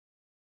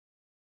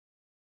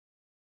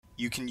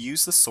You can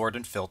use the sort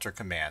and filter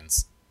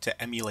commands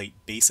to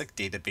emulate basic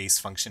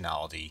database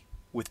functionality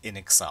within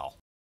Excel.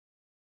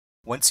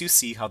 Once you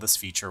see how this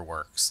feature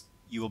works,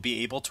 you will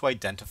be able to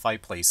identify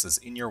places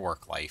in your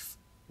work life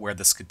where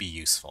this could be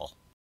useful.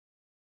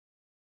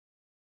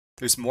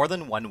 There's more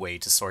than one way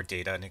to sort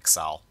data in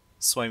Excel,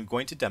 so I'm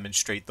going to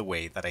demonstrate the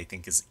way that I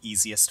think is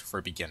easiest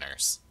for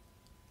beginners.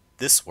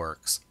 This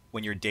works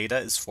when your data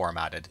is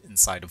formatted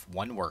inside of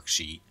one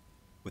worksheet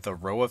with a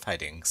row of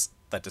headings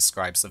that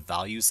describes the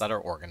values that are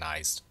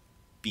organized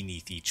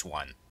beneath each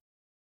one.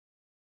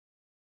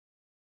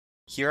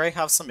 Here I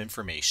have some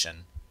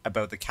information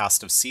about the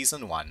cast of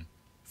Season 1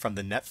 from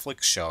the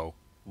Netflix show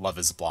Love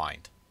is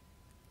Blind.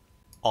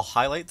 I'll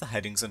highlight the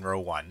headings in row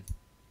 1,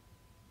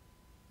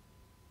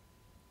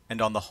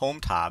 and on the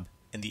Home tab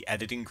in the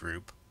Editing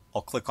group,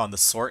 I'll click on the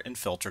Sort and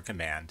Filter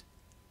command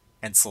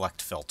and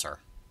select Filter.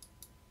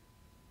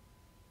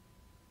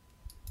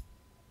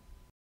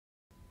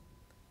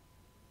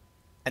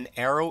 An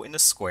arrow in a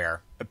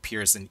square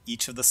appears in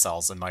each of the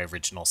cells in my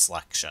original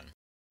selection.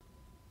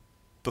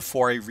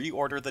 Before I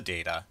reorder the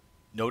data,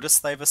 notice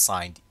that I've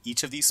assigned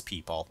each of these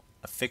people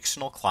a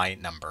fictional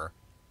client number,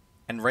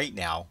 and right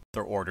now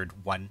they're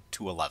ordered 1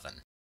 to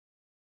 11.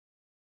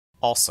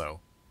 Also,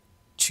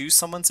 choose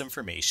someone's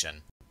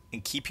information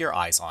and keep your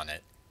eyes on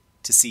it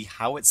to see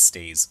how it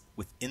stays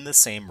within the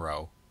same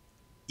row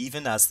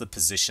even as the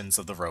positions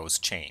of the rows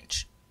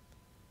change.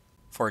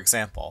 For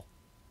example,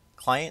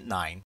 Client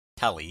 9,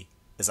 Kelly,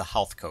 is a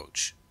health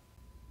coach.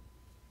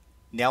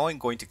 Now I'm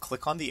going to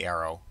click on the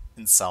arrow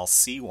in cell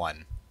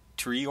C1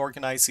 to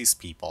reorganize these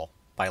people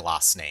by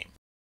last name.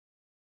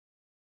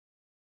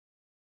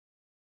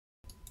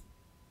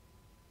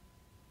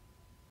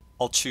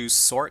 I'll choose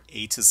Sort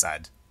A to Z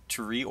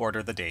to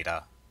reorder the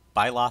data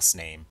by last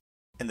name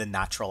in the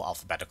natural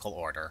alphabetical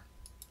order.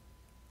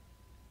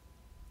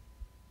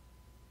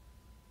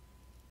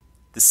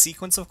 The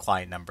sequence of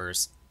client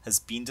numbers has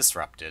been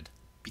disrupted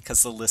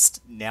because the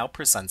list now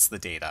presents the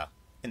data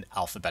in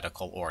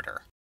alphabetical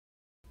order.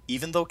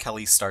 Even though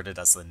Kelly started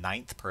as the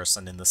 9th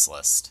person in this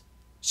list,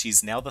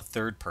 she's now the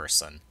 3rd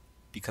person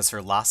because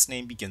her last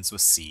name begins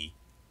with C,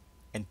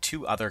 and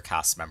 2 other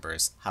cast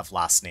members have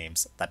last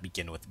names that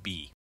begin with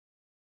B.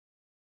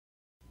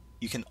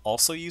 You can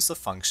also use the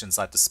functions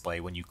that display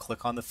when you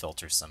click on the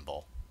filter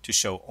symbol to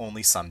show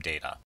only some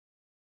data.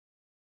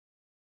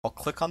 I'll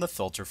click on the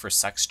filter for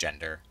sex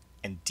gender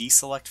and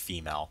deselect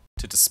female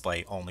to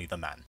display only the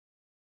men.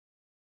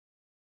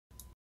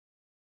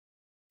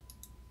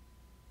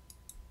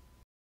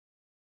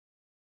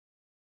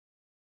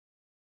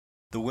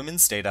 The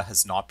women's data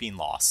has not been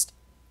lost,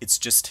 it's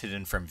just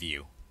hidden from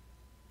view.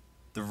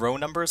 The row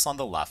numbers on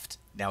the left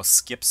now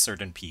skip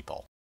certain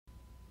people.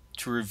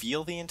 To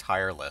reveal the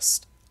entire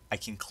list, I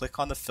can click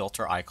on the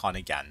filter icon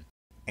again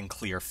and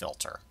clear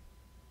filter.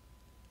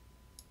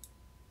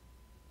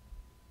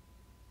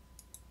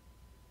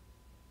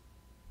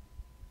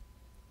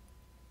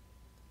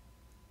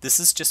 This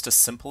is just a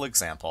simple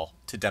example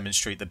to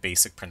demonstrate the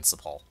basic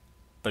principle,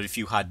 but if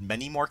you had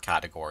many more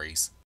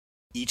categories,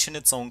 each in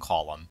its own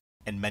column,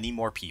 and many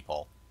more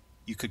people,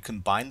 you could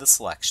combine the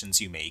selections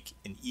you make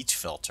in each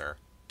filter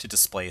to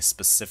display a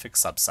specific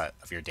subset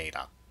of your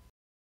data.